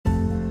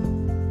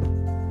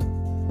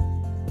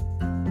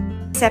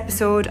this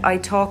episode, I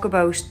talk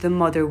about the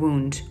mother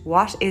wound.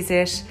 What is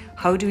it?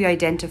 How do we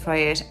identify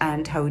it?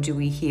 And how do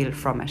we heal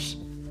from it?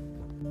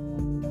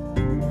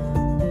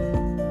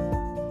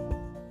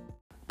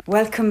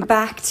 Welcome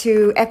back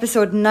to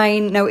episode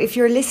 9. Now, if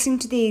you're listening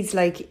to these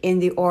like in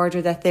the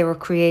order that they were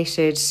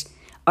created,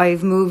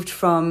 I've moved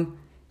from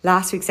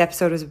last week's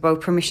episode was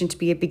about permission to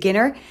be a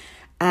beginner.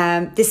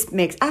 This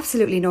makes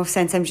absolutely no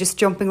sense. I'm just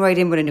jumping right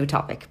in with a new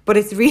topic. But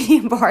it's really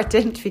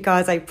important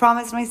because I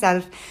promised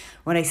myself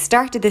when I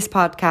started this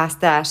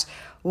podcast that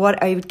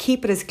what I would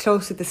keep it as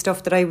close to the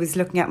stuff that I was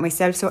looking at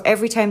myself. So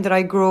every time that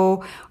I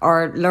grow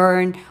or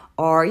learn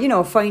or,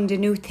 find a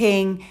new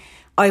thing,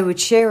 I would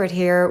share it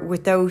here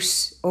without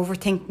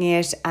overthinking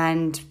it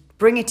and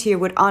bring it to you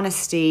with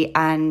honesty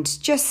and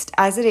just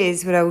as it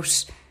is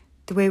without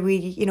the way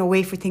we,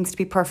 wait for things to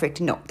be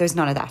perfect. No, there's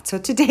none of that. So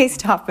today's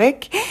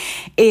topic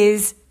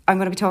is I'm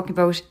going to be talking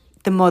about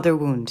the mother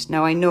wound.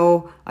 Now, I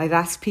know I've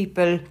asked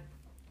people,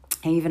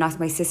 I even asked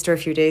my sister a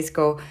few days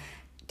ago,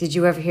 did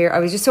you ever hear? I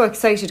was just so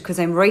excited because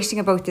I'm writing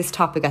about this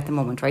topic at the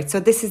moment, right? So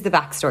this is the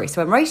backstory.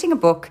 So I'm writing a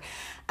book,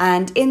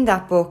 and in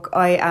that book,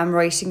 I am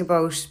writing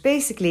about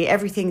basically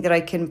everything that I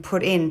can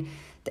put in,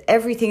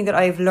 everything that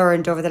I've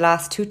learned over the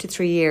last 2 to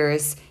 3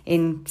 years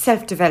in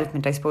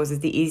self-development, I suppose is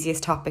the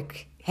easiest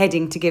topic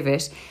heading to give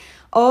it.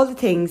 All the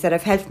things that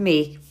have helped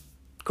me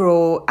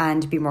grow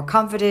and be more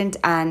confident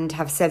and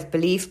have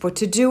self-belief. But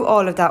to do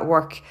all of that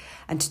work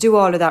and to do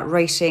all of that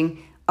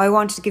writing, I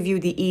wanted to give you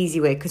the easy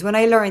way, because when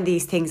I learned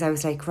these things, I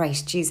was like,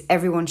 right, geez,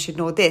 everyone should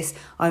know this.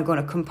 I'm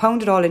going to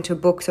compound it all into a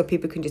book so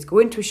people can just go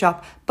into a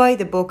shop, buy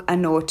the book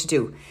and know what to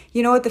do.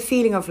 You know, the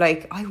feeling of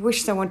like, I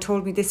wish someone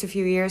told me this a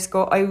few years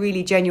ago. I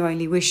really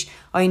genuinely wish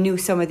I knew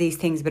some of these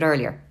things a bit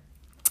earlier.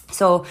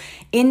 So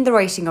in the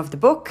writing of the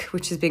book,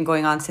 which has been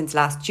going on since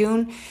last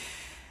June,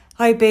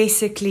 I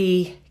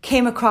basically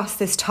came across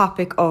this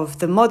topic of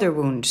the mother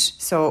wound.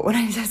 So when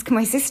I was asking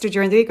my sister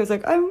during the week, I was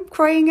like, I'm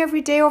crying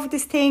every day over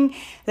this thing.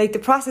 Like the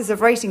process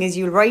of writing is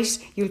you'll write,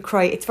 you'll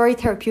cry. It's very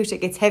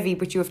therapeutic, it's heavy,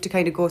 but you have to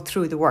kind of go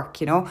through the work,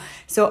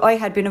 So I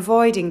had been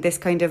avoiding this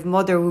kind of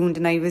mother wound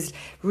and I was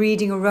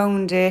reading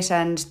around it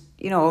and,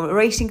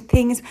 writing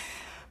things.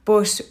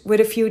 But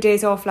with a few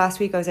days off last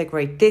week, I was like,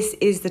 right, this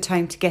is the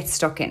time to get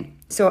stuck in.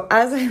 So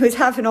as I was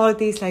having all of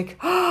these like,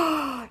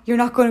 you're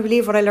not going to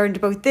believe what I learned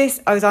about this,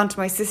 I was on to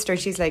my sister.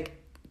 She's like,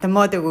 the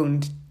mother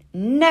wound.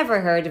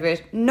 Never heard of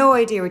it. No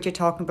idea what you're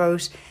talking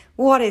about.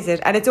 What is it?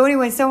 And it's only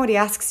when somebody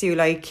asks you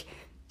like,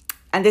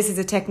 and this is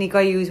a technique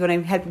I use when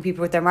I'm helping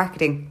people with their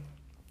marketing.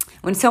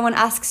 When someone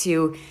asks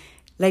you,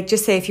 like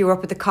just say if you were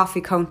up at the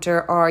coffee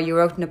counter or you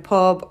were out in a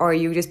pub or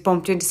you just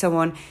bumped into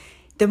someone,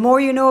 the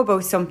more you know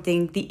about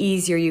something, the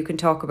easier you can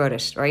talk about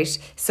it, right?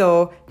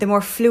 So the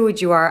more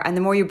fluid you are and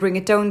the more you bring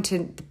it down to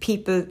the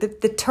people,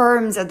 the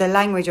terms and the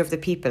language of the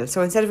people.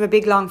 So instead of a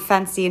big, long,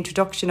 fancy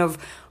introduction of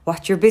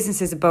what your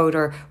business is about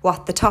or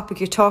what the topic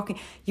you're talking,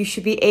 you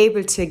should be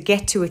able to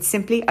get to it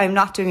simply. I'm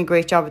not doing a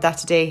great job of that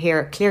today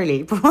here,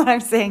 clearly. But what I'm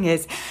saying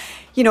is,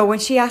 when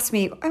she asked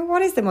me,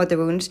 what is the mother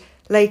wound?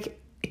 Like,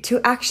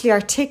 to actually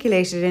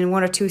articulate it in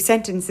 1 or 2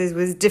 sentences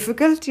was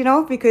difficult,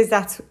 because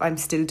I'm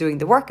still doing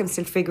the work. I'm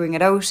still figuring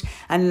it out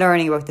and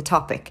learning about the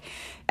topic.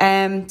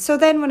 So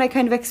then when I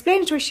kind of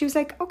explained it to her, she was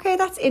like, okay,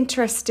 that's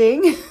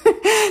interesting.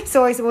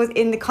 So I suppose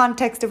in the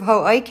context of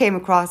how I came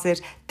across it,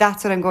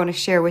 that's what I'm going to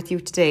share with you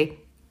today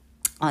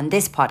on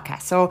this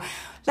podcast. So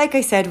like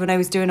I said, when I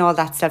was doing all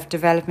that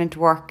self-development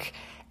work,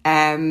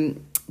 the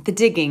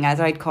digging,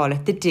 as I'd call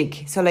it, the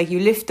dig. So like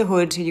you lift the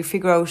hood and you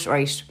figure out,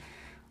 right,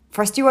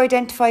 first you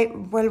identify,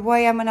 well, why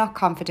am I not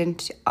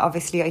confident?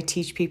 Obviously, I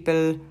teach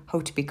people how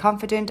to be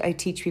confident. I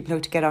teach people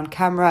how to get on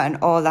camera and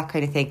all that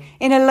kind of thing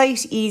in a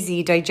light,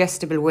 easy,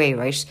 digestible way,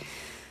 right?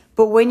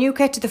 But when you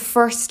get to the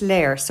first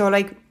layer, so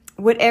like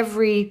with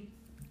every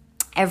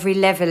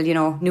level,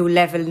 new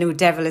level, new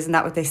devil, isn't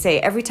that what they say?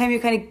 Every time you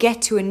kind of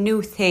get to a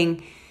new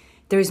thing,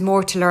 there's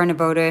more to learn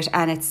about it.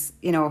 And it's,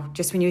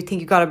 just when you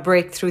think you got a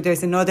breakthrough,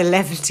 there's another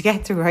level to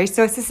get through, right?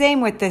 So it's the same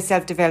with the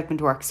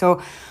self-development work.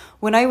 So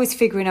when I was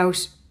figuring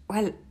out,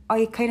 well,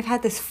 I kind of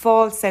had this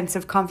false sense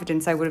of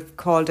confidence, I would have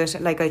called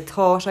it. Like I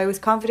thought I was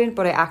confident,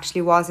 but I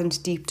actually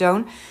wasn't deep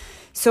down.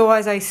 So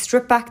as I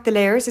strip back the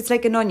layers, it's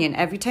like an onion.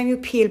 Every time you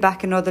peel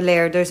back another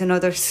layer, there's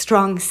another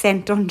strong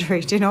scent under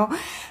it,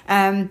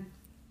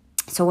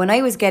 So when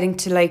I was getting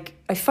to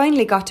I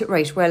finally got it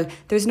right. Well,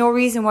 there's no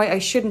reason why I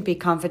shouldn't be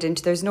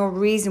confident. There's no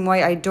reason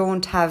why I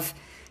don't have,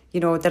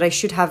 that I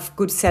should have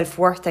good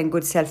self-worth and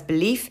good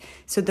self-belief.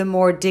 So the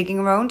more digging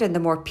around and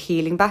the more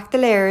peeling back the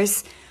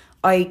layers,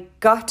 I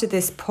got to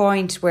this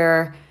point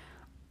where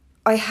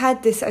I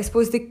had this, I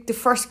suppose the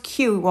first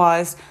cue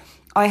was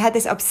I had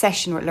this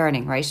obsession with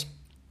learning, right?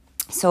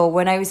 So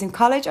when I was in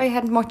college, I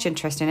hadn't much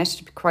interest in it,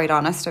 to be quite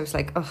honest. I was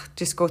like,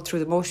 just go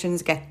through the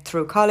motions, get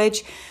through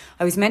college.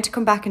 I was meant to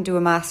come back and do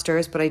a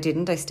master's, but I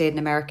didn't. I stayed in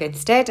America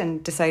instead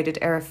and decided,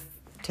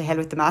 to hell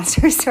with the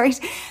master's, right?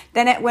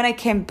 Then when I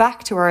came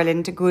back to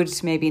Ireland, a good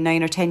maybe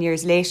 9 or 10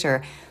 years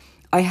later,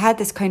 I had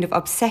this kind of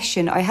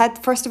obsession. I had,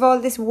 first of all,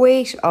 this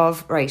weight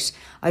of, right,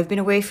 I've been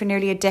away for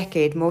nearly a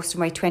decade, most of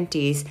my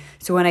 20s.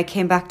 So when I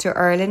came back to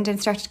Ireland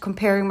and started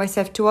comparing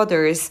myself to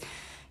others,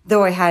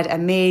 though I had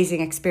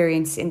amazing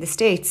experience in the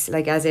States,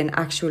 like as in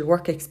actual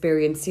work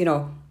experience, you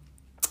know,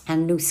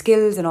 and new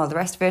skills and all the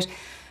rest of it,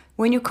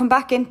 when you come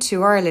back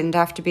into Ireland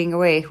after being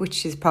away,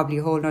 which is probably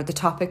a whole nother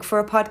topic for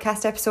a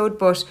podcast episode,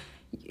 but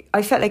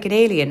I felt like an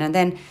alien. And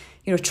then,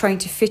 you know, trying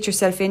to fit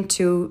yourself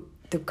into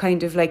the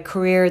kind of like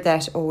career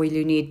that, oh, well,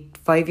 you need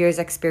 5 years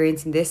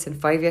experience in this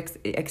and 5 years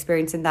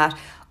experience in that.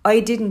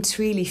 I didn't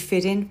really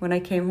fit in when I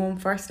came home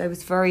first. I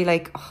was very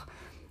like, oh,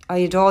 I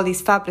had all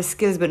these fabulous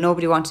skills, but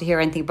nobody wanted to hear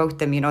anything about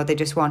them. You know, they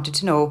just wanted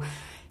to know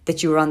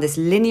that you were on this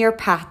linear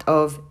path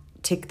of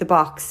tick the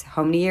box,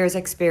 how many years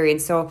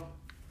experience. So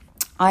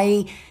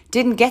I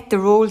didn't get the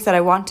roles that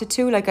I wanted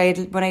to. Like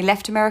when I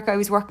left America, I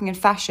was working in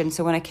fashion.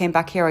 So when I came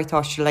back here, I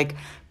thought, like,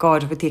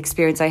 God, with the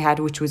experience I had,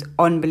 which was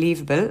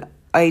unbelievable,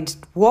 I'd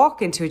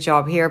walk into a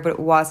job here, but it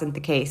wasn't the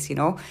case, you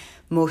know.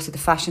 Most of the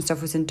fashion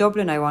stuff was in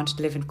Dublin. I wanted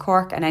to live in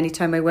Cork. And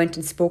anytime I went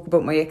and spoke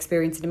about my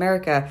experience in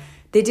America,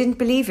 they didn't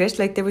believe it.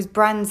 Like there was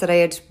brands that I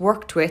had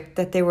worked with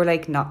that they were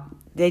like, no,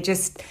 they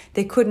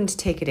couldn't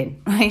take it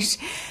in, right?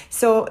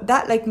 So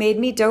that like made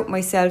me doubt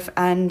myself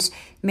and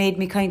made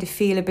me kind of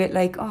feel a bit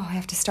like, oh, I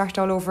have to start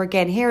all over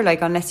again here.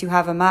 Like unless you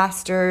have a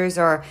master's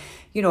or,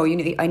 you know,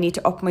 I need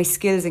to up my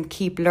skills and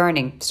keep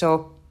learning.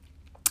 So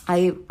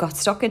I got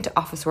stuck into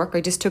office work.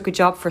 I just took a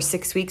job for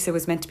 6 weeks. It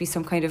was meant to be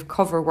some kind of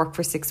cover work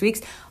for 6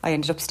 weeks. I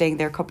ended up staying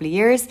there a couple of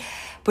years.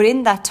 But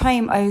in that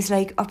time, I was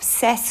like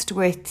obsessed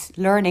with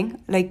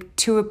learning, like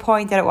to a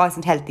point that it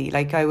wasn't healthy.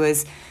 Like I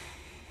was,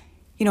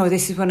 you know,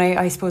 this is when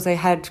I suppose I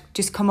had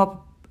just come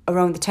up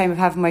around the time of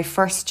having my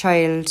first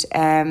child.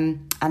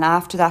 And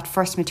after that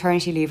first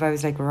maternity leave, I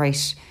was like,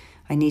 right,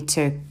 I need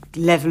to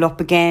level up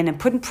again and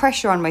putting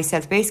pressure on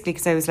myself basically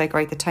because I was like,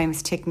 right, the time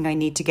is ticking. I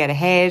need to get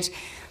ahead.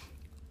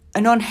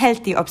 An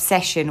unhealthy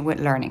obsession with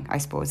learning, I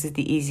suppose, is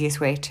the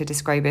easiest way to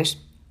describe it.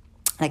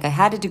 Like I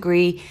had a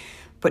degree,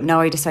 but now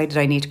I decided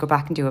I need to go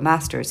back and do a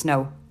master's.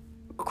 Now,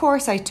 of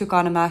course, I took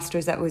on a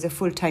master's that was a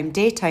full-time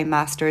daytime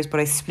master's, but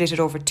I split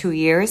it over 2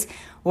 years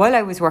while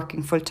I was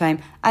working full-time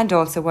and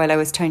also while I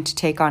was trying to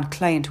take on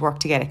client work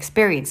to get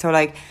experience. So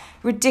like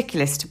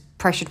ridiculous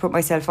pressure to put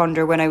myself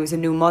under when I was a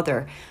new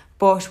mother.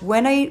 But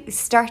when I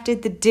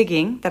started the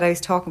digging that I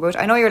was talking about,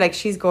 I know you're like,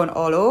 she's going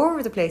all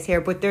over the place here,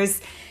 but there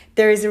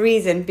is a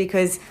reason,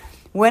 because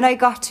when I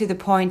got to the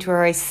point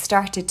where I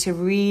started to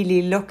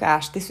really look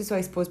at, this was,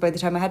 I suppose, by the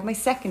time I had my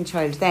second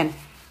child then,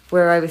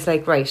 where I was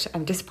like, right,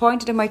 I'm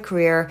disappointed in my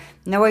career.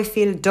 Now I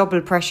feel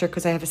double pressure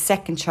because I have a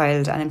second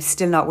child and I'm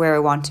still not where I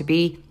want to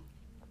be.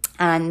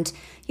 And,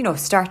 you know,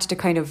 started to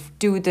kind of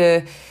do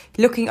the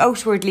looking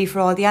outwardly for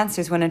all the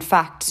answers when in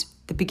fact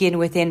the begin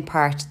within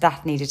part,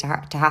 that needed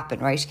to happen,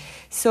 right?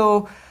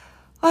 So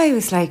I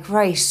was like,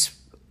 right,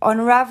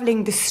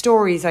 unraveling the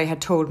stories I had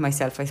told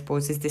myself, I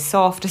suppose, is the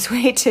softest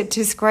way to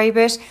describe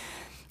it.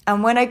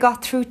 And when I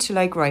got through to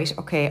like, right,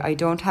 okay, I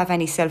don't have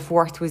any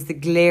self-worth was the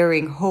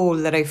glaring hole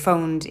that I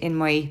found in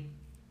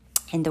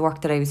the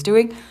work that I was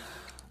doing.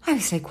 I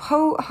was like,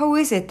 how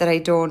is it that I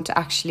don't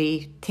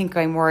actually think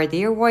I'm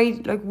worthy, or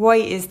why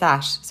is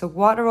that? So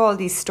what are all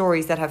these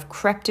stories that have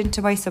crept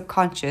into my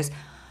subconscious?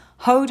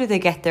 How do they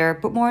get there?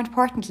 But more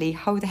importantly,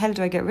 how the hell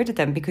do I get rid of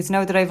them? Because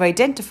now that I've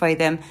identified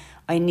them,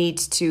 I need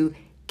to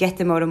get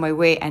them out of my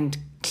way and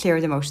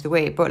clear them out of the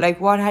way. But like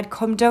what had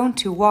come down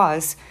to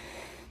was,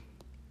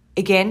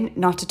 again,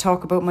 not to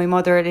talk about my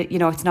mother, you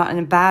know, it's not in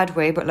a bad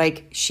way, but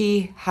like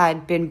she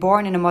had been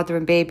born in a mother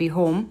and baby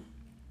home.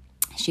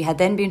 She had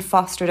then been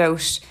fostered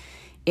out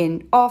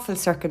in awful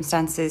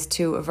circumstances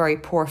to a very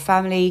poor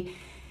family.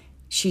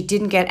 She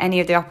didn't get any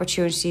of the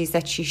opportunities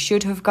that she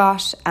should have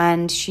got.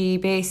 And she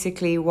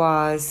basically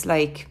was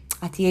like,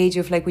 at the age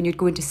of like when you'd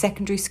go into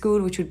secondary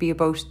school, which would be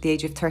about the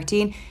age of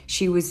 13,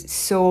 she was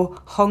so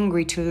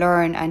hungry to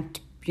learn and,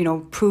 you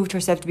know, proved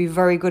herself to be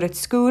very good at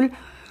school.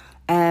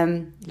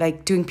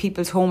 Like doing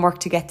people's homework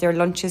to get their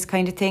lunches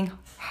kind of thing.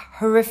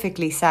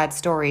 Horrifically sad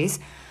stories.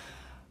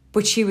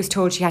 But she was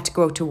told she had to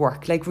go out to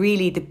work. Like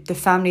really the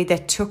family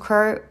that took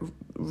her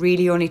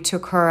really only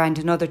took her and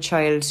another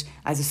child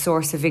as a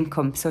source of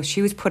income. So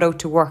she was put out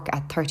to work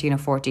at 13 or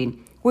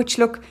 14. Which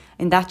look,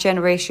 in that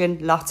generation,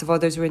 lots of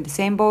others were in the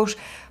same boat.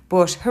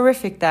 But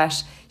horrific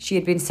that she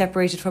had been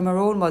separated from her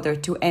own mother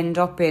to end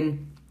up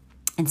in,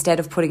 instead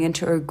of putting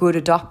into her good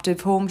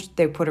adoptive home,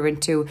 they put her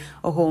into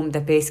a home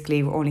that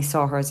basically only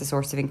saw her as a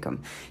source of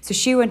income. So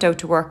she went out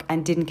to work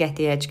and didn't get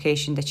the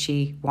education that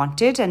she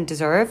wanted and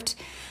deserved.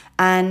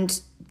 And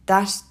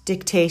that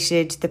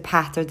dictated the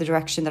path or the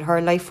direction that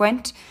her life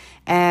went.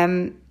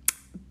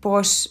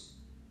 But,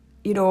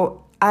 you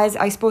know, as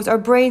I suppose our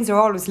brains are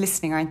always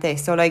listening, aren't they?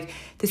 So like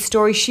the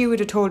story she would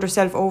have told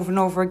herself over and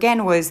over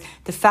again was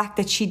the fact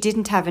that she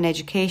didn't have an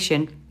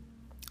education.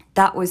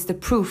 That was the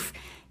proof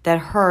that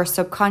her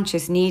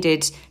subconscious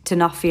needed to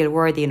not feel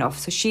worthy enough.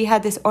 So she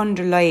had this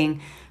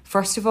underlying,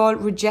 first of all,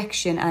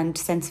 rejection and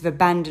sense of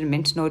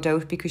abandonment, no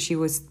doubt, because she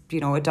was, you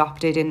know,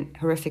 adopted in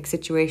horrific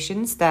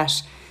situations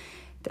that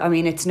I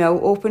mean, it's now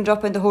opened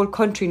up and the whole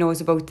country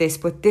knows about this,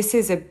 but this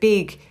is a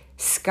big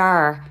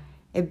scar,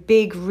 a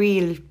big,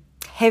 real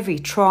heavy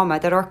trauma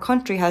that our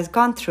country has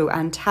gone through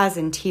and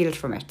hasn't healed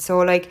from it. So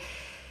like,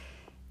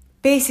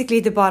 basically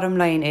the bottom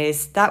line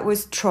is that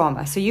was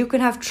trauma. So you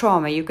can have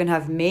trauma, you can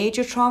have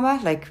major trauma,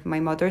 like my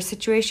mother's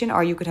situation,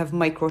 or you could have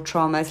micro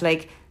traumas,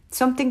 like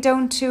something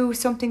down to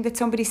something that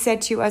somebody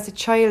said to you as a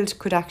child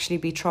could actually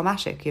be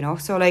traumatic, you know?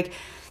 So like,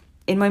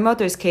 in my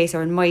mother's case,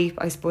 or in my,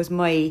 I suppose,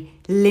 my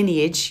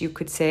lineage, you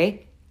could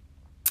say,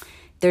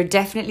 there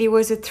definitely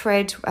was a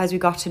thread as we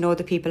got to know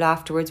the people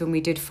afterwards when we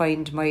did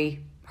find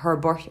her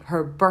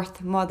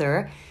birth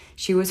mother.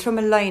 She was from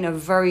a line of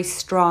very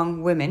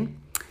strong women,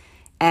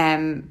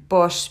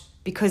 but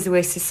because the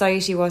way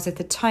society was at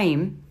the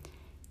time,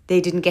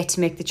 they didn't get to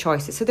make the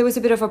choices. So there was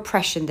a bit of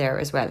oppression there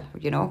as well,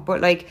 you know.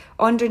 But like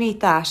underneath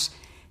that,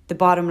 the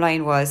bottom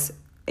line was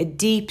a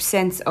deep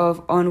sense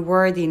of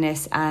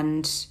unworthiness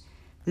and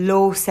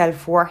low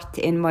self-worth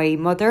in my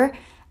mother,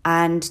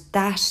 and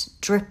that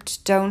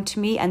dripped down to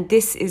me, and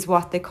this is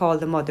what they call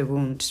the mother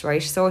wound,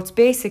 right? So it's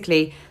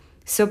basically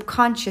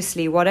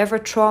subconsciously whatever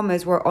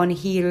traumas were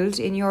unhealed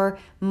in your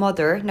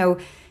mother. Now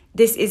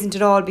this isn't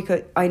at all,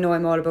 because I know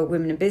I'm all about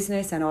women in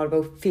business and all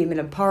about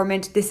female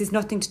empowerment. This is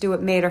nothing to do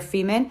with male or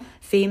female.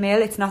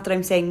 It's not that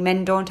I'm saying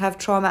men don't have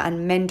trauma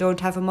and men don't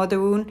have a mother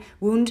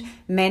wound.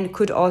 Men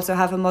could also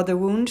have a mother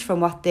wound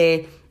from what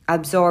they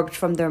absorbed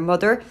from their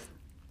mother.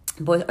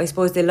 But I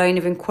suppose the line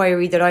of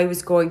inquiry that I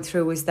was going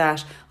through was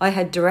that I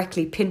had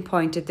directly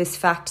pinpointed this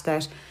fact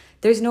that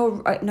there's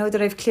no, now that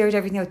I've cleared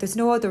everything out, there's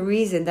no other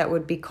reason that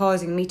would be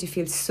causing me to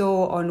feel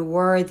so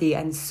unworthy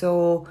and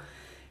so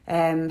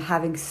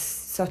having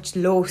such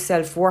low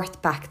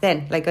self-worth back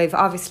then. Like I've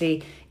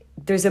obviously,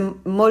 there's a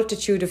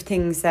multitude of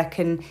things that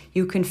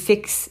you can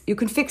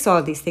fix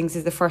all these things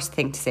is the first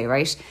thing to say,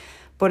 right?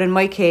 But in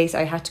my case,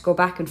 I had to go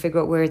back and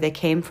figure out where they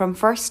came from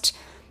first.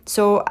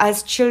 So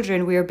as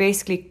children, we are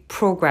basically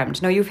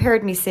programmed. Now, you've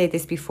heard me say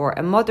this before.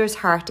 A mother's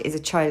heart is a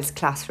child's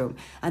classroom.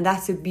 And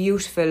that's a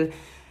beautiful,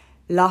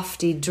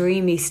 lofty,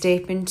 dreamy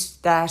statement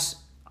that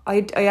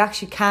I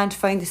actually can't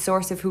find the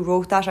source of who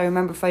wrote that. I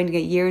remember finding it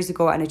years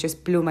ago and it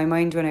just blew my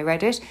mind when I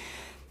read it.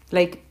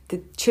 Like,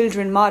 the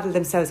children model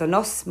themselves on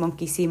us,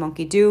 monkey see,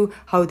 monkey do.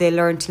 How they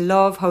learn to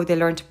love, how they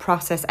learn to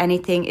process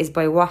anything is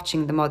by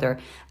watching the mother.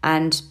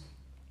 And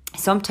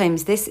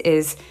sometimes this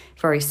is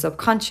very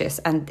subconscious,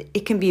 and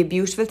it can be a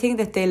beautiful thing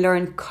that they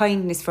learn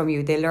kindness from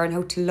you. They learn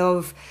how to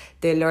love,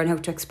 they learn how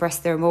to express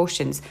their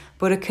emotions.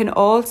 But it can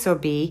also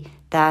be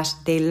that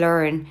they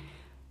learn,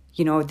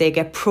 you know, they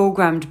get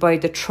programmed by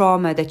the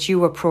trauma that you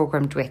were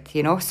programmed with,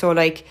 you know. So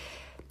like,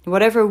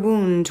 whatever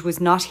wound was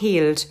not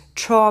healed,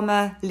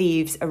 trauma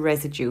leaves a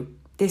residue.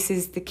 This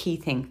is the key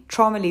thing.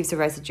 Trauma leaves a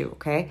residue,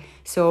 okay?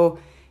 So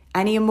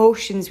any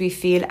emotions we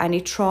feel,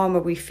 any trauma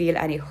we feel,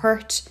 any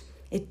hurt,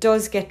 it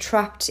does get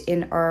trapped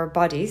in our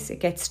bodies, it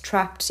gets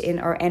trapped in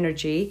our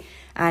energy,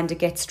 and it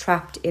gets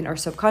trapped in our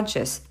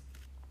subconscious.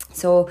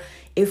 So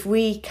if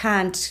we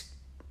can't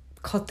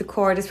cut the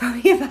cord, is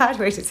probably a bad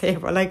way to say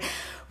it, but like,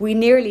 we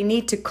nearly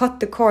need to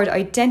cut the cord,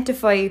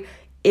 identify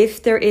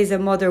if there is a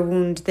mother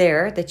wound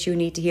there that you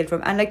need to heal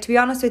from. And like, to be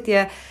honest with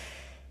you,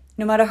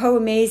 no matter how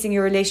amazing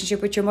your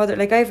relationship with your mother,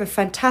 like I have a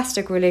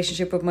fantastic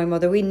relationship with my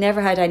mother. We never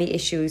had any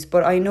issues,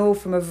 but I know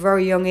from a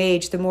very young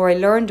age, the more I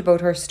learned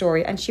about her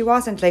story, and she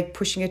wasn't like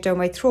pushing it down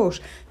my throat,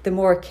 the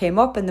more it came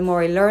up and the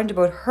more I learned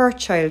about her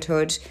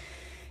childhood,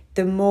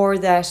 the more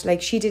that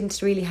like she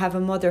didn't really have a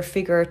mother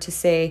figure to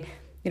say,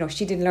 you know,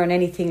 she didn't learn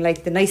anything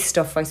like the nice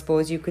stuff, I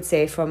suppose you could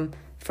say, from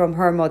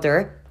her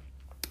mother,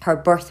 her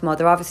birth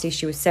mother. Obviously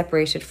she was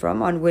separated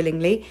from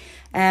unwillingly,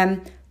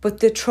 but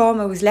the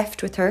trauma was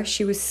left with her.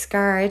 She was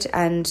scarred,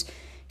 and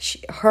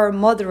her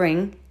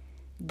mothering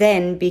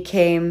then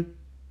became,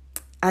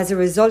 as a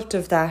result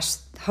of that,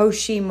 how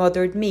she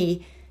mothered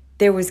me,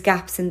 there was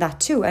gaps in that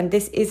too. And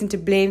this isn't a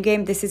blame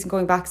game. This isn't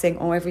going back saying,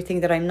 oh,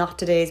 everything that I'm not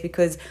today is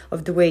because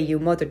of the way you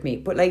mothered me.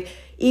 But like,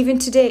 even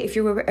today, if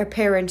you were a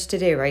parent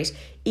today, right,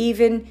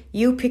 even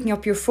you picking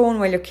up your phone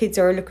while your kids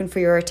are looking for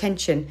your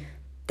attention,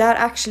 that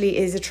actually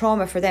is a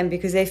trauma for them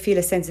because they feel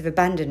a sense of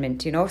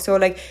abandonment, you know. So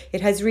like,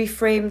 it has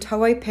reframed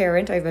how I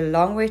parent. I have a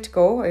long way to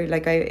go.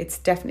 It's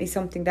definitely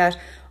something that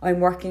I'm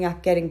working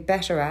at getting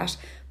better at.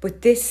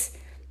 But this,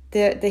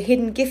 the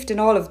hidden gift in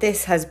all of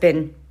this has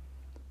been,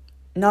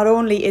 not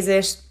only is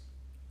it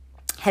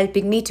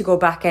helping me to go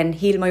back and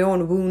heal my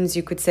own wounds,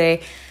 you could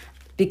say,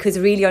 because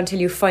really until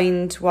you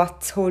find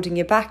what's holding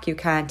you back, you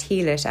can't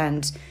heal it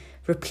and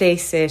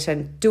replace it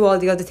and do all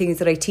the other things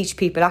that I teach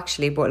people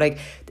actually. But like,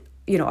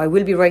 you know, I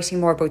will be writing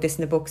more about this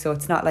in the book, so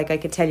it's not like I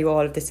can tell you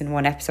all of this in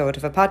one episode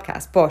of a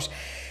podcast. But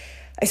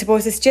I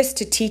suppose it's just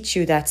to teach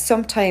you that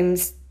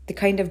sometimes the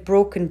kind of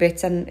broken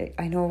bits, and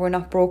I know we're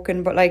not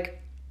broken, but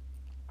like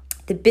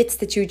the bits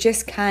that you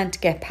just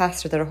can't get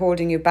past or that are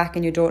holding you back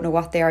and you don't know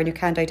what they are and you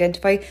can't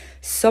identify,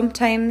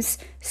 sometimes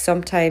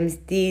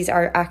these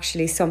are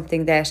actually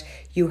something that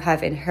you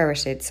have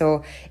inherited.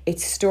 So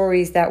it's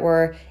stories that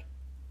were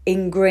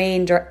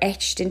ingrained or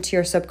etched into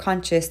your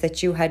subconscious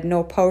that you had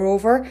no power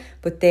over,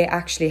 but they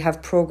actually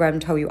have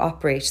programmed how you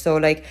operate. So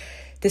like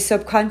the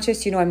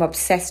subconscious, I'm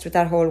obsessed with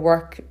that whole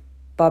work.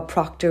 Bob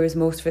Proctor is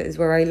most of it, is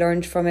where I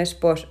learned it from.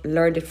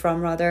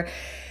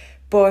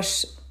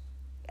 But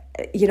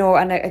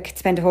and I could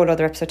spend a whole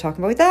other episode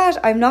talking about that.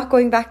 I'm not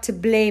going back to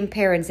blame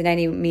parents in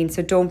any means.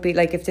 So don't be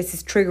like, if this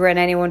is triggering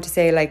anyone to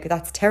say like,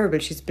 that's terrible,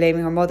 she's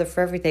blaming her mother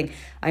for everything.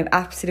 I'm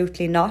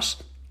absolutely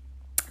not.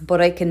 But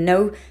I can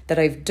know that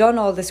I've done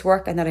all this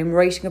work and that I'm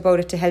writing about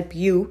it to help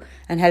you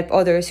and help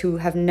others who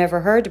have never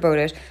heard about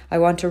it. I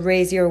want to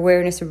raise your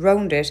awareness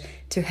around it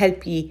to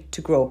help you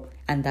to grow.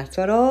 And that's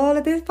what all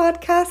of this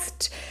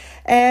podcast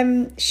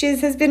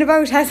shiz has been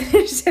about, hasn't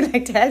it?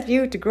 Like to help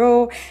you to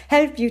grow,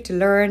 help you to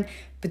learn.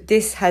 But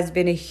this has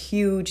been a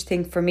huge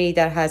thing for me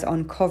that has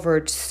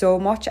uncovered so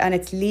much, and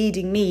it's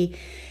leading me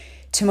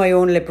to my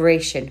own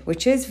liberation,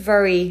 which is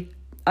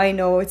I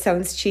know it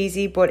sounds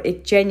cheesy, but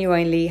it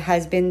genuinely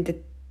has been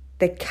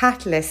the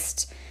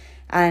catalyst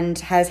and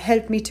has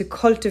helped me to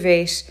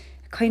cultivate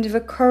kind of a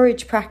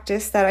courage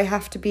practice that I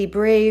have to be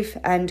brave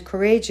and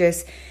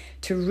courageous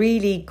to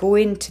really go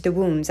into the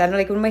wounds. And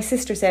like when my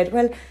sister said,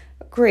 well,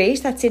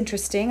 great, that's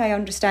interesting, I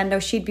understand now,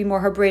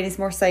 her brain is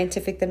more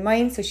scientific than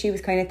mine, so she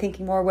was kind of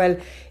thinking more, well,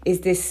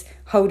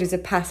 how does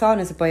it pass on?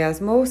 Is it by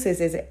osmosis?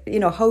 Is it,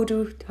 how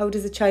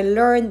does a child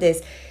learn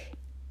this?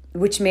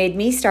 Which made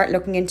me start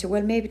looking into,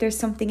 well, maybe there's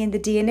something in the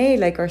DNA,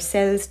 like our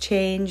cells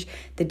change,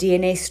 the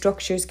DNA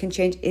structures can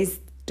change.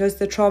 Does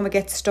the trauma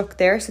get stuck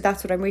there? So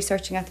that's what I'm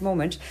researching at the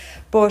moment.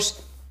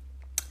 But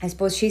I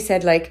suppose she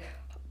said, like,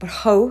 but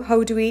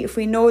how do we, if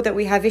we know that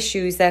we have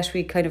issues that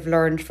we kind of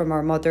learned from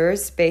our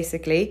mothers,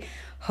 basically,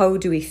 how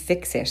do we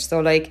fix it?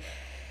 So like,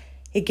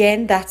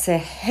 again, that's a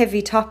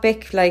heavy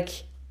topic. Like,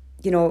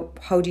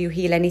 how do you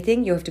heal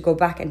anything? You have to go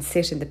back and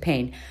sit in the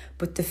pain.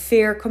 But the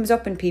fear comes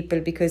up in people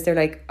because they're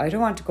like, I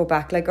don't want to go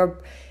back. Like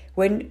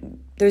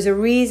when there's a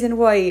reason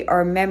why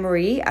our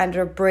memory and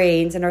our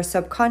brains and our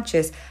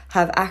subconscious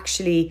have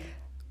actually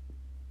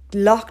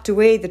locked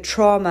away the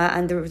trauma,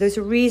 and there's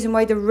a reason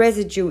why the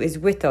residue is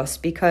with us,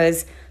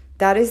 because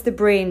that is the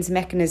brain's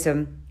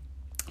mechanism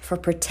for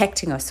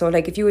protecting us. So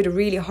like if you had a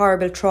really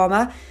horrible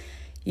trauma,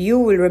 you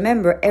will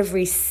remember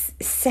every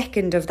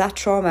second of that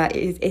trauma.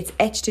 It's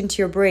etched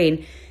into your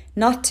brain,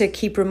 not to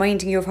keep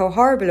reminding you of how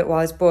horrible it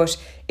was, but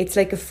it's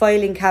like a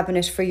filing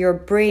cabinet for your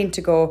brain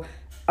to go,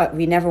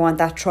 we never want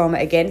that trauma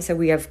again. So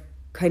we have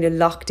kind of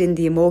locked in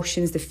the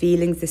emotions, the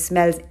feelings, the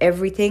smells,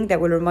 everything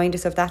that will remind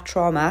us of that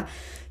trauma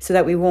so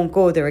that we won't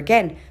go there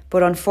again.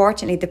 But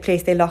unfortunately, the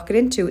place they lock it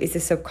into is the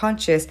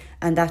subconscious,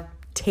 and that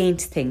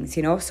taints things,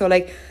 So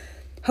like,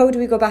 how do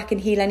we go back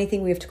and heal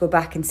anything? We have to go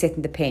back and sit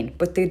in the pain.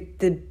 But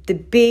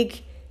the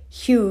big,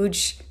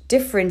 huge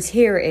difference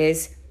here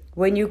is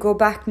when you go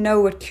back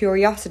now with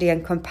curiosity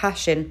and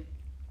compassion,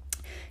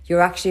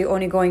 you're actually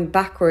only going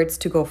backwards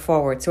to go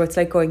forward. So it's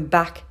like going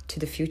back to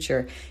the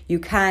future. You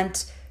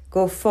can't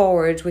go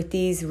forward with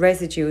these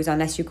residues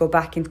unless you go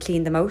back and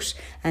clean them out.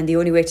 And the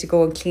only way to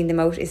go and clean them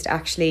out is to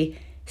actually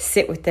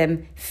sit with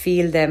them,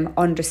 feel them,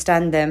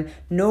 understand them,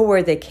 know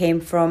where they came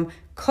from,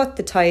 cut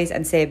the ties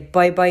and say,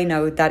 bye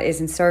now, that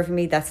isn't serving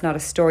me, that's not a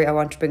story I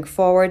want to bring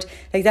forward.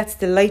 Like, that's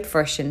the light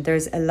version.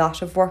 There's a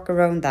lot of work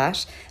around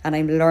that, and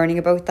I'm learning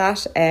about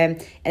that.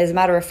 As a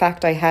matter of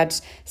fact, I had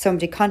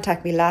somebody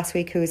contact me last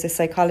week who is a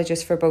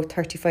psychologist for about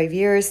 35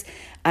 years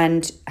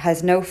and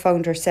has now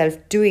found herself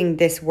doing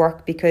this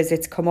work because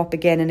it's come up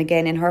again and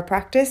again in her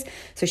practice.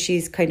 So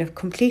she's kind of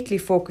completely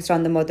focused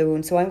on the mother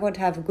wound. So I'm going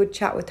to have a good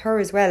chat with her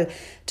as well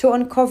to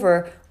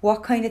uncover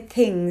what kind of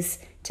things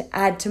to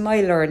add to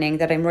my learning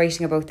that I'm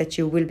writing about, that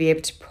you will be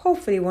able to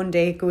hopefully one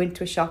day go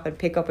into a shop and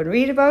pick up and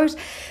read about.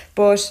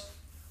 But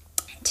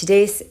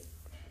today's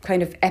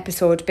kind of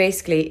episode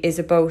basically is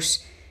about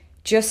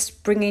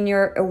just bringing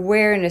your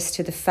awareness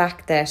to the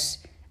fact that,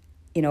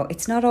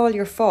 it's not all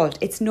your fault.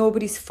 It's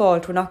nobody's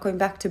fault. We're not going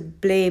back to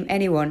blame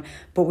anyone,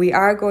 but we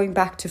are going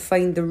back to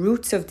find the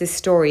roots of this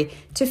story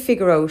to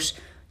figure out,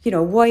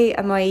 why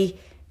am I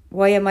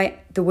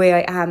the way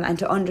I am, and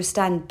to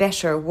understand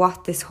better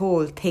what this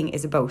whole thing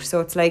is about. So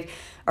it's like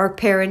our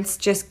parents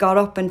just got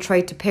up and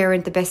tried to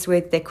parent the best way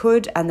that they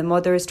could, and the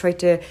mothers tried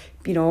to,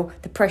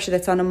 the pressure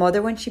that's on a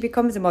mother when she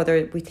becomes a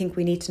mother, we think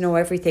we need to know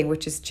everything,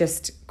 which is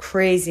just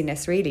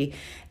craziness, really.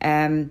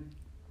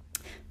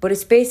 But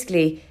it's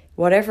basically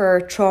whatever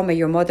trauma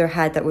your mother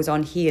had that was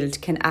unhealed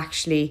can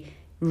actually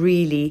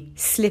really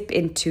slip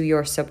into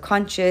your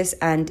subconscious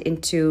and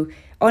into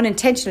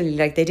unintentionally,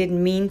 like they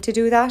didn't mean to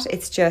do that.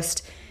 It's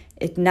just,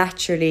 it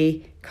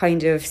naturally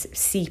kind of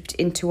seeped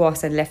into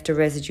us and left a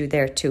residue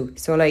there too.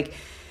 So like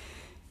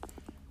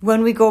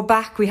when we go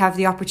back, we have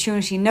the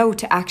opportunity now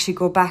to actually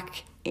go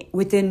back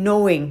within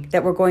knowing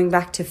that we're going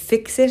back to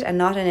fix it, and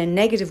not in a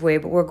negative way,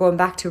 but we're going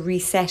back to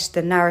reset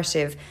the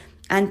narrative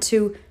and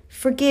to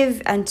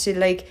forgive and to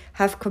like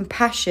have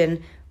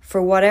compassion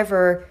for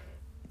whatever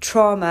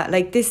trauma.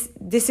 Like this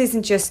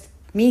isn't just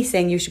me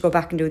saying you should go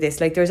back and do this.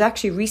 Like there's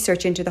actually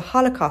research into the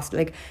Holocaust.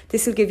 Like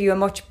this will give you a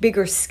much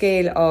bigger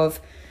scale of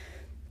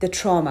the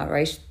trauma,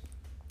 right?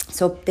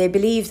 So they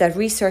believe that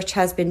research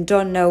has been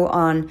done now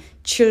on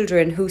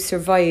children who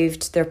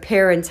survived. Their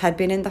parents had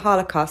been in the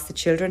Holocaust, the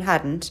children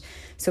hadn't.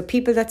 So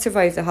people that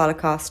survived the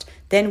Holocaust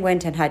then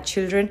went and had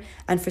children,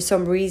 and for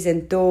some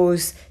reason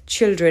those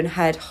children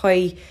had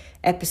high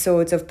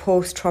episodes of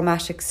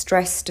post-traumatic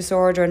stress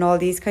disorder and all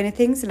these kind of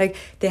things. And like,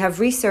 they have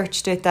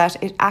researched it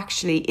that it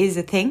actually is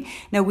a thing.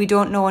 Now, we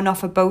don't know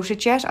enough about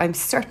it yet. I'm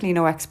certainly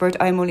no expert.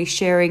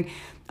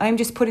 I'm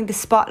just putting the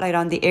spotlight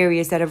on the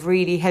areas that have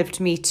really helped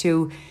me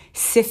to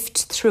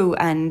sift through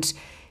and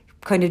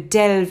kind of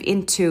delve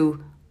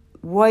into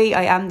why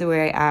I am the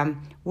way I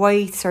am,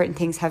 why certain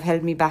things have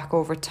held me back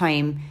over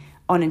time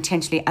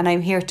unintentionally. And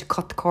I'm here to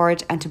cut the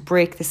cord and to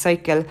break the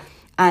cycle.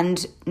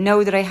 And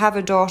now that I have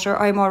a daughter,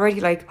 I'm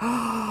already like,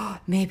 oh,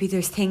 maybe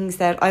there's things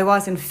that I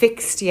wasn't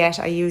fixed yet.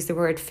 I use the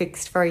word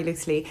fixed very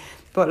loosely,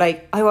 but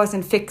like, I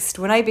wasn't fixed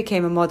when I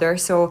became a mother.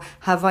 So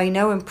have I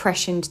now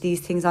impressioned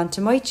these things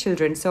onto my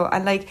children? So,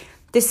 and like,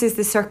 this is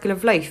the circle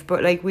of life,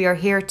 but like, we are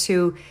here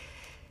to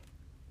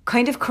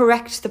kind of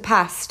correct the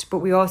past, but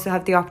we also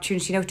have the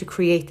opportunity now to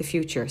create the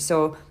future.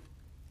 So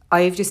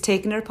I've just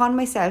taken it upon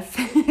myself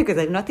because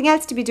I have nothing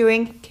else to be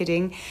doing,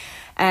 kidding,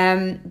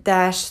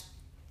 that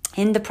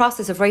in the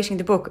process of writing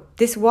the book,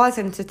 this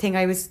wasn't the thing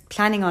I was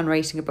planning on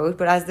writing about,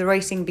 but as the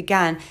writing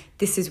began,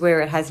 this is where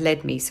it has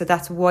led me. So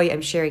that's why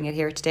I'm sharing it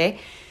here today.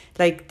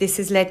 Like, this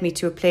has led me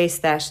to a place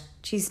that,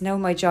 geez, now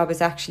my job is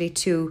actually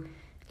to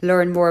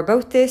learn more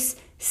about this,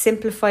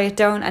 simplify it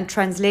down and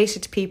translate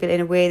it to people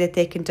in a way that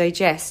they can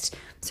digest,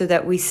 so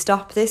that we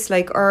stop this,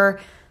 like, or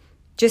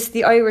just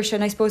the Irish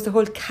and I suppose the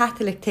whole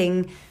Catholic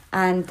thing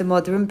and the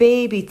mother and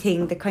baby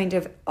thing, the kind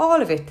of all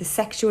of it, the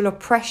sexual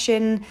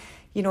oppression,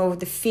 you know,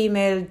 the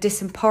female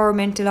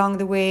disempowerment along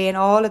the way and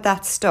all of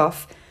that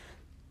stuff,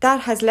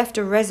 that has left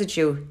a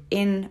residue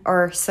in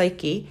our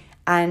psyche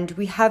and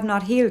we have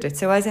not healed it.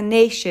 So as a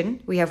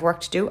nation, we have work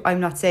to do. I'm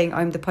not saying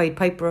I'm the Pied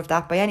Piper of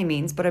that by any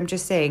means, but I'm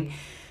just saying,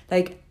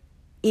 like,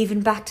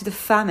 even back to the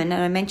famine,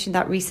 and I mentioned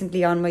that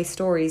recently on my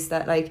stories,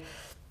 that like,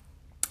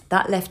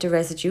 that left a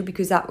residue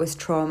because that was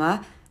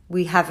trauma.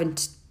 We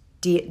haven't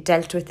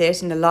dealt with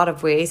it in a lot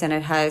of ways, and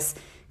it has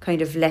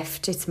kind of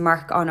left its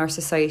mark on our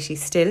society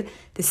still.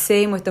 The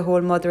same with the whole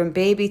mother and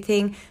baby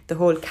thing, the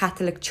whole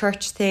Catholic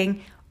Church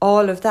thing.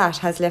 All of that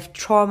has left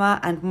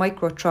trauma and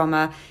micro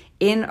trauma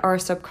in our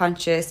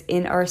subconscious,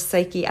 in our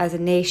psyche as a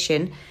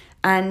nation,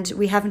 and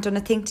we haven't done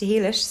a thing to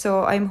heal it.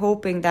 So I'm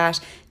hoping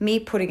that me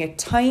putting a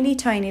tiny,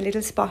 tiny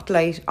little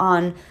spotlight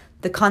on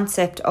the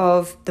concept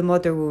of the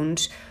mother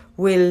wound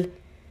will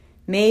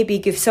maybe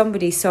give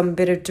somebody some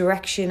bit of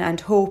direction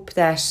and hope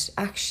that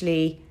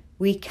actually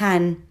we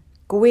can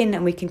go in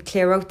and we can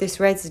clear out this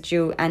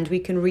residue and we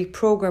can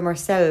reprogram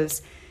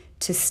ourselves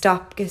to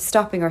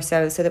stopping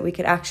ourselves, so that we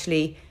can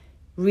actually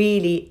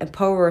really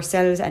empower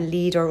ourselves and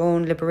lead our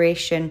own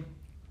liberation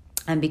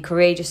and be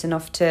courageous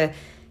enough to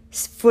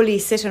fully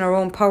sit in our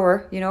own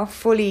power, you know,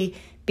 fully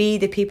be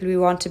the people we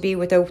want to be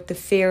without the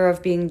fear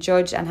of being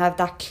judged, and have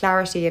that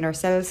clarity in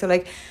ourselves. So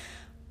like,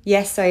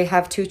 yes, I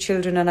have 2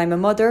 children and I'm a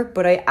mother,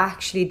 but I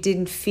actually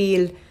didn't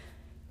feel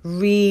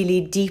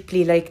really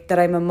deeply like that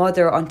I'm a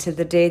mother until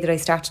the day that I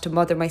started to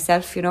mother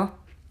myself, you know.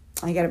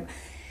 I get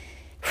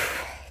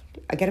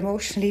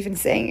emotional even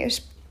saying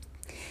it.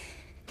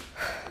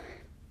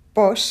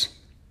 But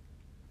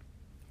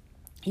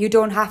you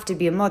don't have to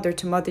be a mother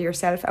to mother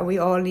yourself, and we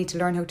all need to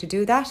learn how to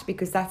do that,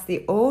 because that's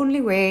the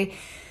only way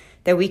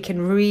that we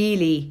can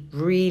really,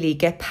 really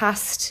get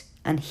past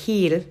and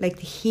heal. Like,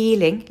 the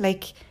healing,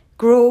 like,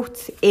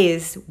 growth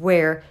is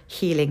where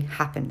healing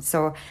happens.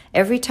 So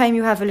every time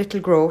you have a little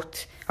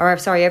growth,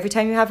 every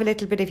time you have a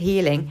little bit of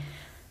healing,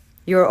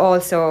 you're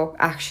also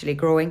actually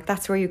growing.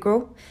 That's where you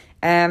grow.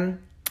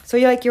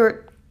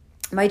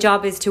 My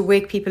job is to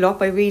wake people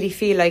up. I really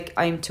feel like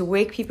I'm to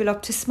wake people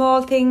up to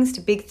small things,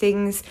 to big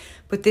things.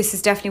 But this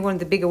is definitely one of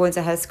the bigger ones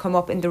that has come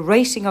up in the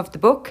writing of the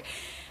book.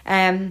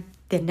 The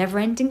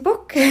never-ending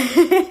book.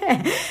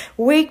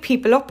 Wake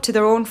people up to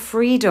their own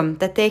freedom,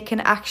 that they can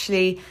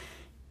actually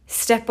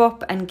step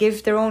up and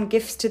give their own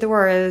gifts to the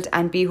world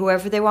and be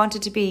whoever they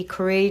wanted to be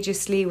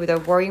courageously,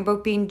 without worrying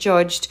about being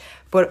judged,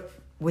 but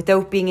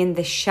without being in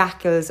the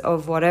shackles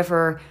of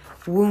whatever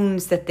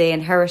wounds that they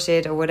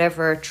inherited or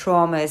whatever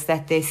traumas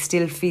that they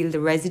still feel the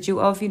residue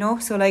of, you know.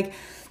 So like,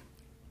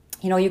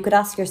 you know, you could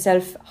ask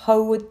yourself,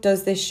 how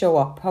does this show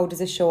up? How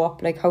does it show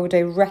up? Like, how would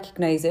I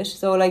recognize it?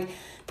 So like,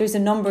 there's a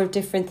number of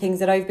different things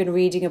that I've been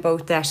reading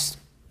about that,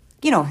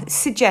 you know,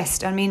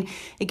 suggest. I mean,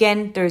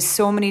 again, there's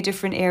so many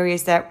different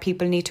areas that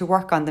people need to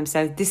work on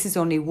themselves. This is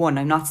only one.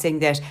 I'm not saying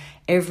that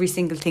every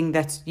single thing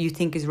that you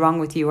think is wrong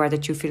with you or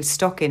that you feel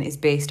stuck in is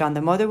based on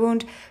the mother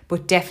wound.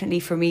 But definitely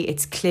for me,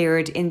 it's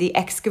cleared in the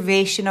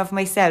excavation of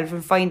myself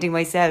and finding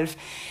myself.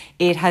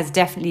 It has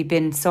definitely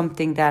been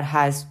something that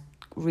has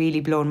really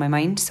blown my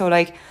mind. So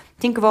like,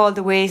 think of all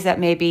the ways that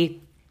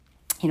maybe,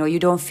 you know, you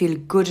don't feel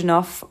good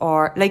enough,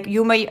 or like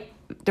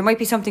there might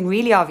be something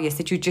really obvious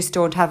that you just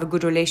don't have a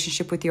good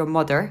relationship with your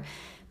mother,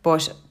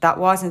 but that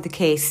wasn't the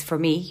case for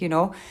me, you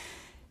know.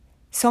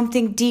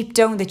 something deep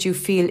down that you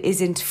feel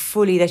isn't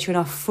fully, that you're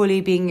not fully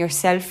being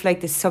yourself,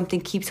 like there's something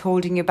keeps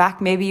holding you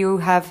back. Maybe you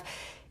have,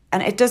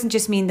 and it doesn't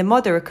just mean the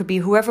mother, it could be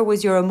whoever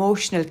was your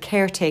emotional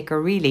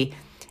caretaker, really.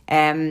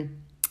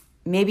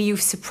 Maybe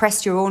you've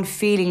suppressed your own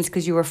feelings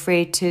because you were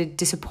afraid to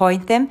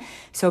disappoint them.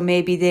 So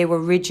maybe they were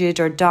rigid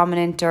or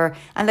dominant, and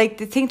like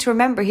the thing to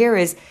remember here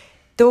is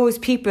those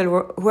people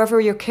were, whoever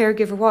your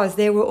caregiver was,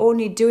 they were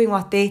only doing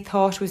what they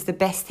thought was the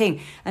best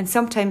thing. And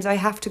sometimes I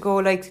have to go,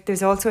 like,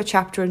 there's also a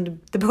chapter in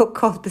the book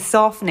called The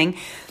Softening,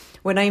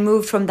 when I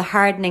moved from the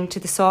hardening to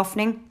the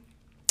softening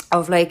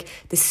of like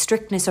the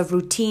strictness of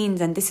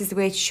routines and this is the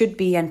way it should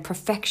be and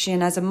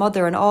perfection as a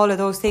mother and all of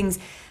those things,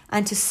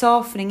 and to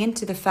softening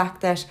into the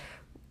fact that,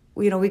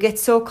 you know, we get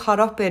so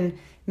caught up in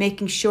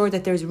making sure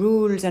that there's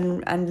rules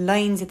and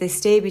lines that they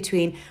stay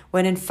between,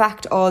 when in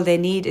fact all they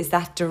need is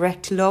that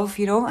direct love,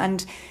 you know.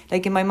 And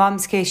like in my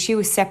mom's case, she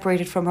was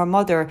separated from her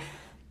mother.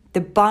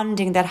 The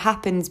bonding that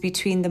happens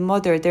between the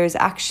mother, there's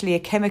actually a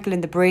chemical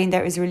in the brain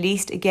that is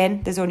released.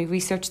 Again, there's only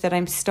research that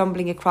I'm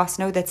stumbling across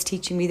now that's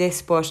teaching me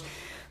this, but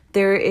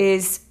there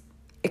is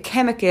a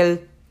chemical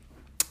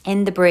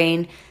in the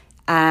brain.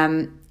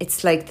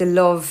 It's like the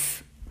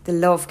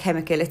love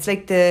chemical. It's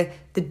like the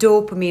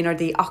dopamine or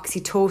the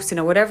oxytocin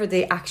or whatever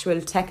the actual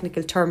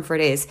technical term for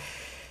it is.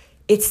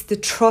 It's the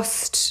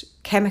trust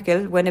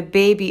chemical. When a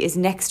baby is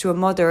next to a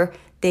mother,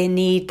 they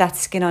need that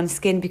skin on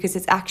skin because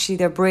it's actually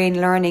their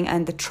brain learning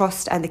and the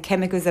trust and the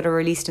chemicals that are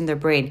released in their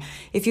brain.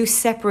 If you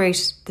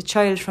separate the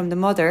child from the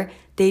mother,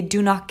 they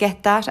do not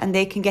get that, and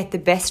they can get the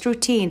best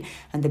routine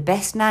and the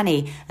best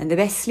nanny and the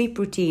best sleep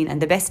routine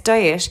and the best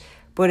diet.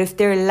 But if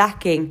they're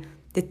lacking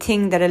the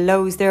thing that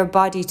allows their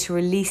body to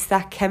release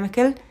that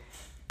chemical,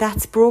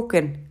 that's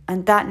broken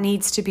and that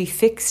needs to be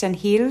fixed and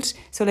healed.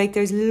 So like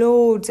there's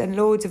loads and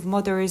loads of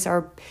mothers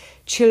or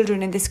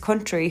children in this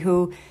country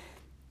who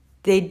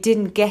they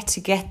didn't get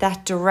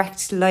that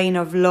direct line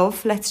of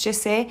love, let's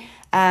just say.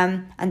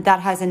 And that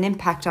has an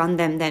impact on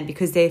them then,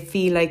 because they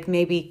feel like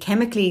maybe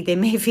chemically they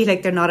may feel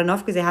like they're not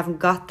enough because they haven't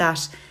got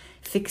that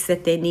fix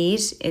that they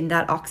need in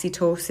that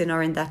oxytocin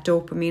or in that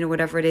dopamine or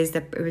whatever it is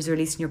that was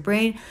released in your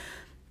brain.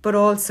 But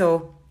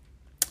also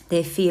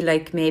they feel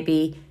like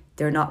maybe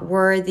they're not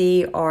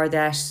worthy, or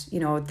that, you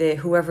know,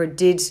 whoever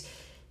did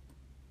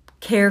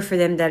care for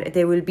them, that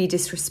they will be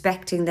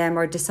disrespecting them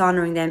or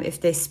dishonouring them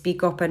if they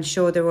speak up and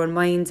show their own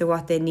minds or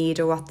what they need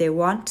or what they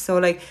want. So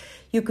like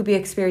you could be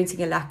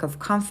experiencing a lack of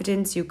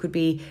confidence. You could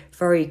be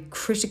very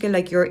critical,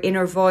 like your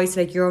inner voice,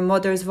 like your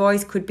mother's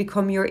voice could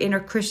become your inner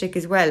critic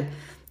as well,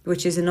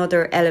 which is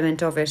another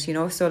element of it, you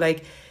know. So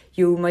like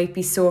you might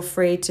be so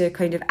afraid to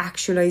kind of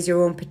actualize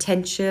your own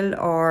potential,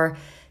 or,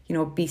 you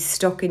know, be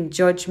stuck in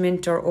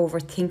judgment or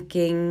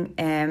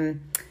overthinking,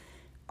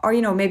 or,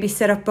 you know, maybe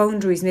set up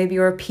boundaries. Maybe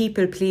you're a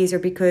people pleaser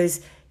because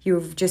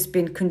you've just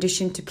been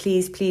conditioned to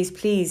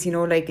please, you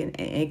know, like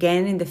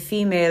again in the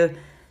female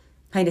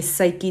kind of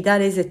psyche, that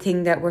is a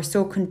thing that we're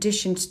so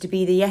conditioned to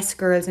be the yes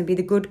girls and be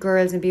the good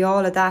girls and be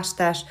all of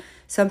that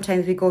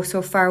sometimes we go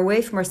so far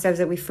away from ourselves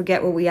that we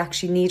forget what we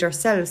actually need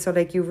ourselves. So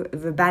like you've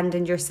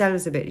abandoned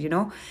yourselves a bit, you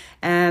know.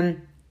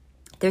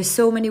 There's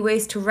so many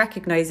ways to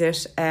recognize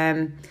it.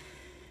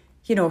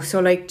 You know, so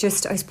like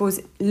just, I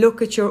suppose,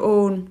 look at your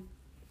own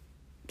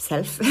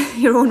self,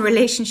 your own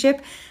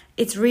relationship.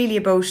 It's really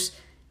about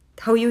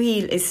how you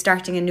heal is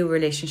starting a new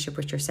relationship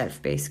with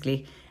yourself,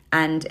 basically,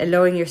 and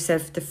allowing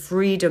yourself the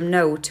freedom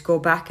now to go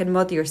back and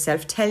mother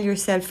yourself. Tell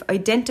yourself,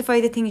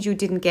 identify the things you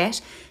didn't get.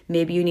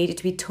 Maybe you needed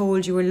to be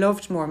told you were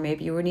loved more.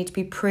 Maybe you need to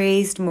be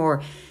praised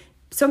more.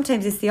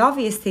 Sometimes it's the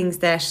obvious things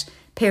that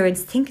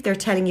parents think they're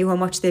telling you how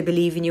much they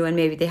believe in you, and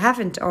maybe they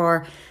haven't.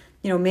 Or,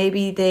 you know,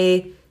 maybe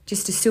they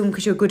just assume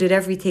because you're good at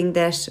everything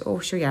that, oh,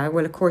 sure, yeah,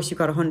 well, of course you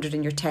got 100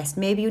 in your test.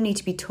 Maybe you need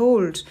to be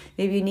told.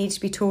 Maybe you need to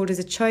be told as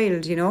a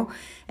child, you know.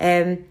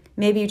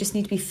 Maybe you just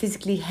need to be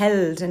physically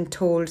held and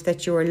told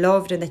that you're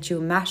loved and that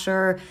you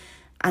matter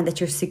and that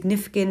you're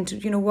significant,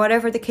 you know,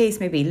 whatever the case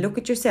may be. Look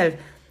at yourself.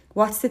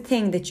 What's the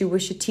thing that you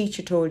wish a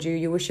teacher told you,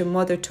 you wish a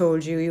mother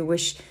told you, you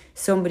wish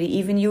somebody,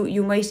 even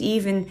you might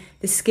even,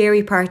 the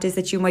scary part is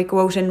that you might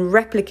go out and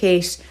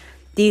replicate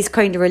these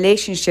kind of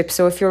relationships.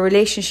 So if your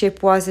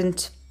relationship was a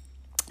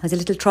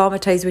little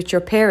traumatized with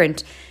your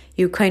parent,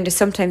 you kind of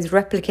sometimes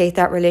replicate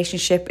that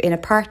relationship in a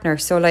partner.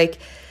 So like,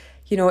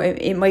 you know,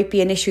 it might be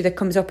an issue that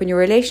comes up in your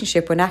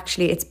relationship when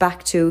actually it's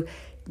back to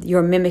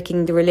you're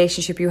mimicking the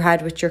relationship you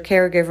had with your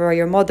caregiver or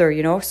your mother,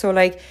 you know. So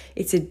like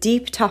it's a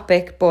deep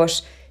topic,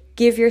 but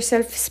give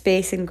yourself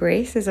space and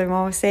grace, as I'm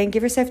always saying.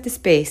 Give yourself the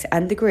space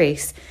and the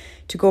grace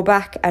to go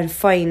back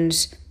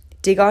and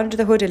dig under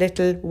the hood a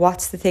little.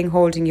 What's the thing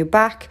holding you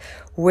back?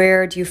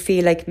 Where do you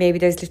feel like maybe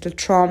there's little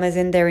traumas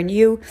in there in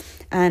you?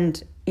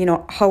 And, you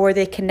know, how are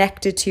they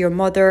connected to your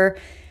mother?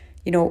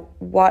 You know,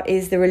 what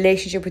is the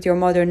relationship with your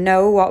mother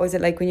now? What was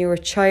it like when you were a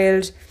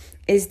child?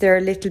 Is there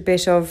a little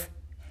bit of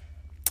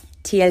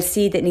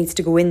TLC that needs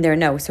to go in there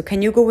now? So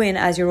can you go in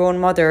as your own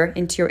mother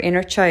into your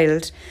inner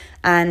child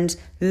and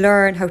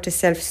learn how to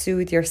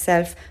self-soothe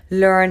yourself,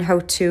 learn how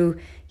to,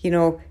 you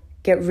know,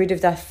 get rid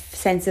of that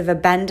sense of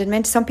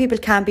abandonment. Some people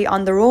can't be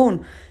on their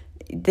own.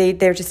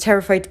 They're just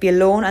terrified to be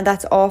alone, and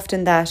that's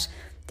often that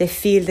they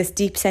feel this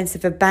deep sense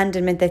of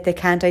abandonment that they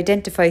can't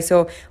identify.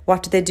 So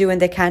what do they do when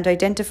they can't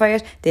identify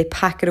it? They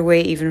pack it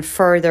away even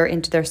further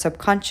into their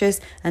subconscious,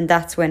 and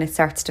that's when it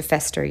starts to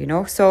fester, you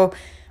know. So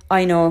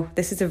I know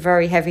this is a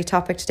very heavy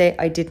topic today.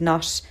 I did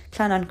not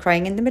plan on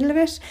crying in the middle of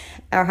it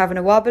or having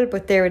a wobble,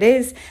 but there it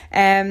is.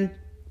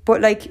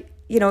 But like,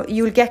 you know,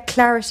 you'll get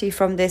clarity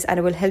from this, and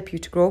it will help you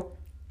to grow.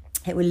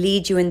 It will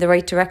lead you in the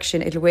right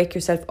direction. It'll wake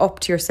yourself up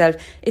to yourself.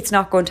 It's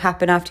not going to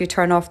happen after you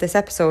turn off this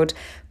episode,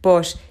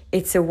 but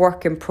it's a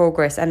work in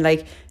progress. And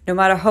like, no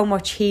matter how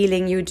much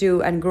healing you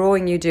do and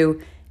growing you do,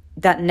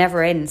 that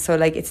never ends. So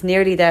like, it's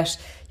nearly that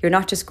you're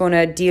not just going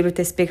to deal with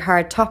this big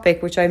hard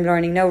topic, which I'm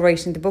learning now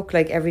writing the book.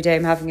 Like every day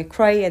I'm having a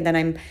cry, and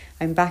then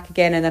I'm back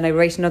again, and then I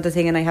write another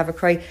thing and I have a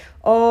cry.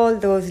 All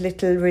those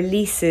little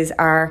releases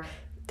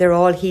they're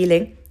all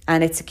healing.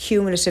 And it's a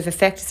cumulative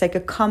effect. It's like a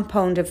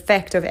compound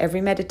effect of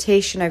every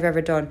meditation I've ever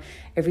done.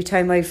 Every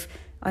time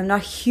I'm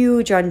not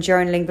huge on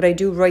journaling, but I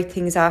do write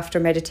things after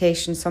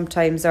meditation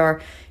sometimes, or,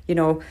 you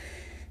know,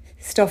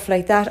 stuff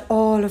like that.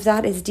 All of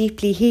that is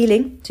deeply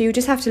healing. So you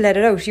just have to let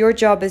it out. Your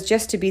job is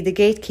just to be the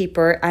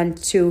gatekeeper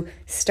and to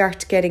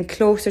start getting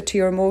closer to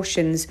your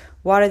emotions.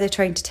 What are they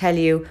trying to tell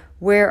you?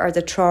 Where are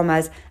the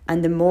traumas?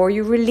 And the more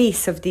you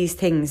release of these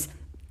things,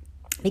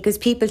 because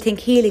people think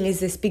healing is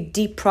this big,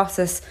 deep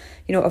process.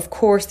 You know, of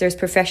course, there's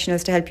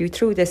professionals to help you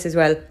through this as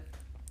well.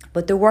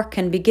 But the work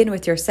can begin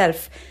with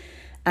yourself.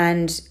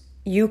 And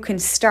you can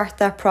start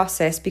that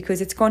process, because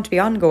it's going to be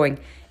ongoing.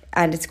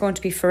 And it's going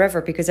to be forever,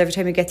 because every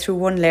time you get through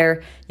one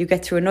layer, you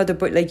get through another.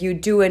 But like, you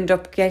do end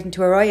up getting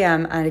to where I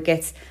am. And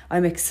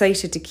I'm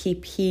excited to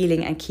keep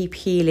healing and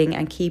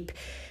keep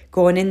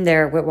going in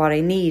there with what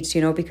I need,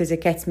 you know, because it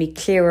gets me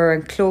clearer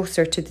and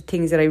closer to the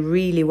things that I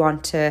really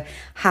want to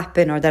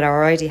happen or that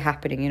are already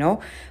happening, you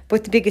know.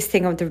 But the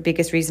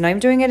biggest reason I'm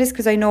doing it is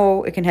because I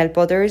know it can help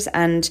others,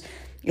 and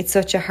it's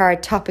such a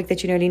hard topic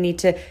that you nearly need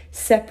to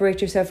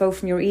separate yourself out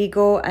from your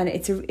ego, and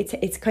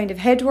it's kind of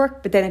head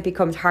work, but then it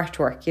becomes heart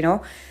work, you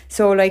know.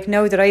 So like,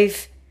 now that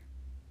I've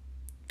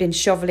been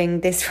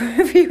shoveling this for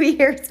a few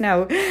years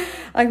now,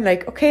 I'm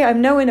like, okay, I'm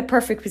now in a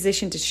perfect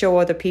position to show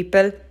other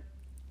people.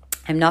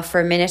 I'm not for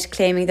a minute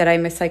claiming that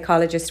I'm a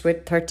psychologist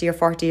with 30 or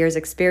 40 years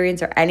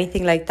experience or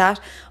anything like that.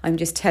 I'm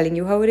just telling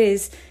you how it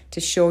is, to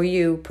show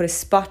you, put a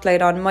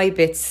spotlight on my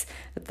bits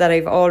that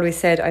I've always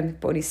said. I'm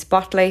only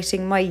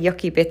spotlighting my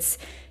yucky bits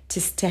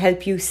to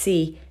help you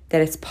see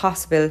that it's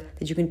possible,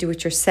 that you can do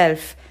it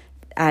yourself,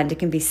 and it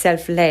can be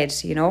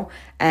self-led, you know.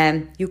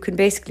 You can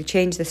basically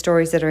change the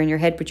stories that are in your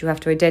head, but you have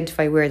to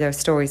identify where those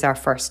stories are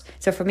first.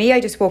 So for me, I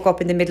just woke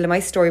up in the middle of my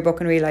storybook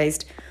and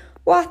realised,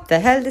 what the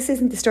hell, this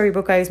isn't the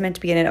storybook I was meant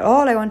to be in at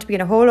all. I want to be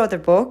in a whole other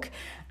book.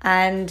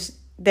 And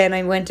then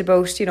I went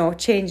about, you know,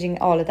 changing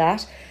all of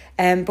that.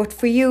 But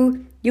for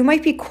you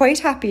might be quite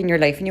happy in your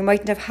life, and you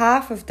mightn't have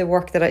half of the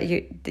work that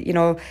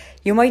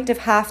you mightn't have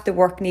half the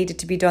work needed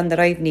to be done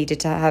that I've needed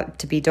to have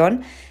to be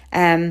done.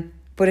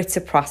 But it's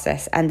a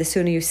process, and the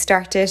sooner you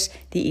start it,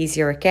 the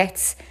easier it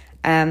gets.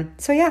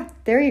 So yeah,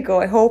 there you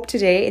go. I hope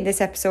today in this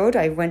episode,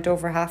 I went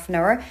over half an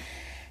hour,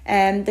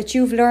 that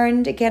you've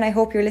learned. Again, I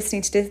hope you're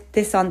listening to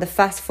this on the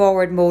fast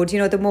forward mode, you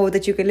know, the mode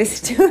that you can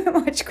listen to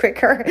much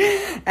quicker.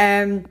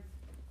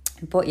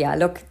 But yeah,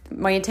 look,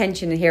 my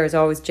intention here is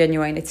always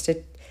genuine. It's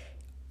to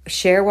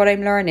share what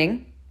I'm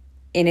learning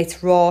in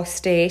its raw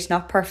state,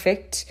 not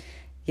perfect.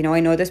 You know, I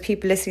know there's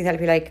people listening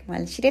that'll be like,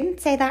 well, she didn't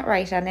say that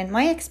right, and in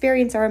my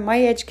experience or in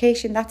my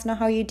education, that's not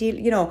how you deal,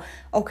 you know.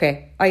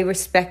 Okay, I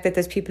respect that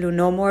there's people who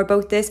know more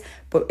about this,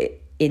 but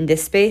in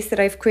this space that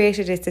I've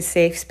created, it's a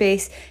safe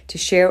space to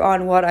share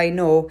on what I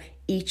know.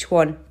 Each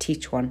one,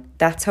 teach one.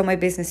 That's how my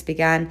business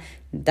began.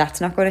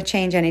 That's not going to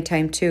change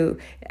anytime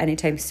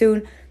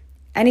soon.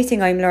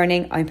 Anything I'm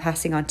learning, I'm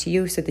passing on to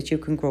you so that you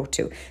can grow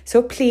too.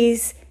 So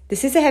please,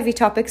 this is a heavy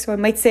topic, so I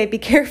might say be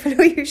careful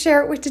who you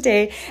share it with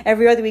today.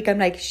 Every other week I'm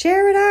like,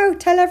 share it out,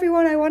 tell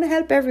everyone, I want to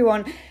help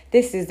everyone.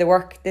 This is the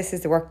work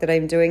that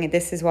I'm doing, and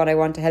this is what I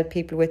want to help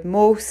people with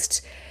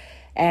most.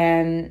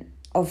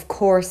 Of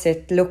course,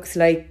 it looks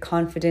like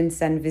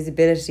confidence and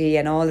visibility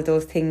and all of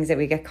those things that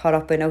we get caught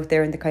up in out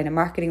there in the kind of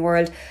marketing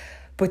world.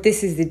 But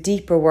this is the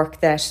deeper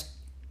work this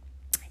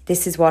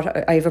is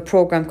what I have a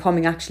program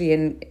coming actually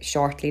in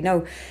shortly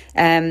now.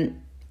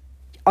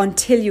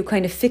 Until you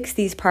kind of fix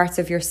these parts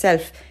of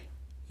yourself,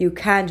 you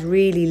can't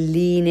really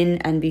lean in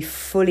and be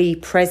fully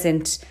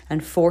present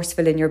and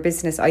forceful in your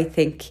business. I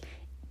think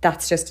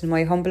that's just in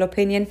my humble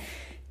opinion.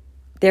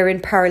 They're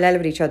in parallel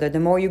with each other. The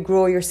more you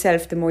grow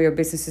yourself, the more your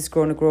business is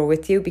going to grow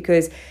with you,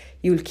 because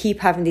you'll keep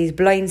having these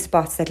blind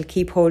spots that'll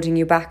keep holding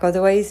you back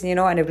otherwise, you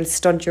know, and it will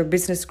stunt your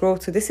business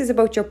growth. So this is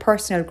about your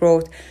personal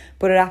growth,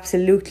 but it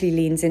absolutely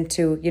leans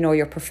into, you know,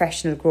 your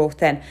professional growth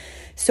then.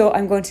 So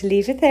I'm going to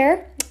leave it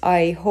there.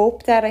 I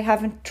hope that I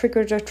haven't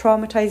triggered or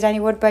traumatized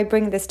anyone by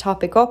bringing this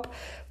topic up,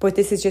 but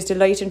this is just a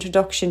light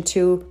introduction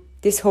to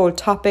this whole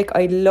topic.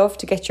 I'd love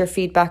to get your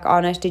feedback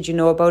on it. Did you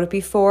know about it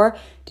before?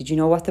 Did you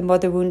know what the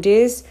mother wound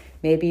is?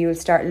 Maybe you'll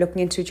start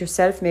looking into it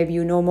yourself. Maybe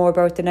you know more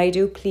about it than I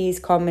do. Please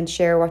come and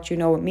share what you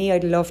know with me.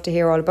 I'd love to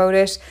hear all about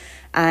it.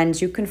 And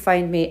you can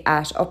find me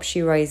at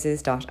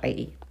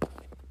upsherises.ie.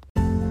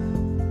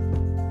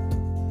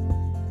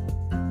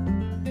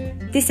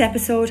 This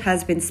episode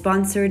has been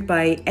sponsored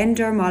by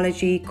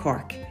Endermology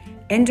Cork.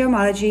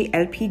 Endermology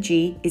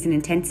LPG is an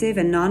intensive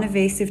and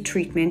non-invasive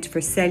treatment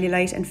for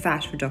cellulite and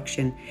fat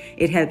reduction.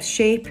 It helps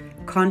shape,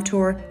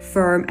 contour,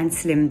 firm and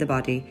slim the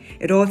body.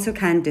 It also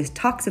can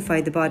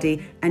detoxify the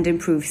body and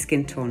improve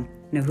skin tone.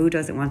 Now, who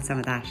doesn't want some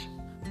of that?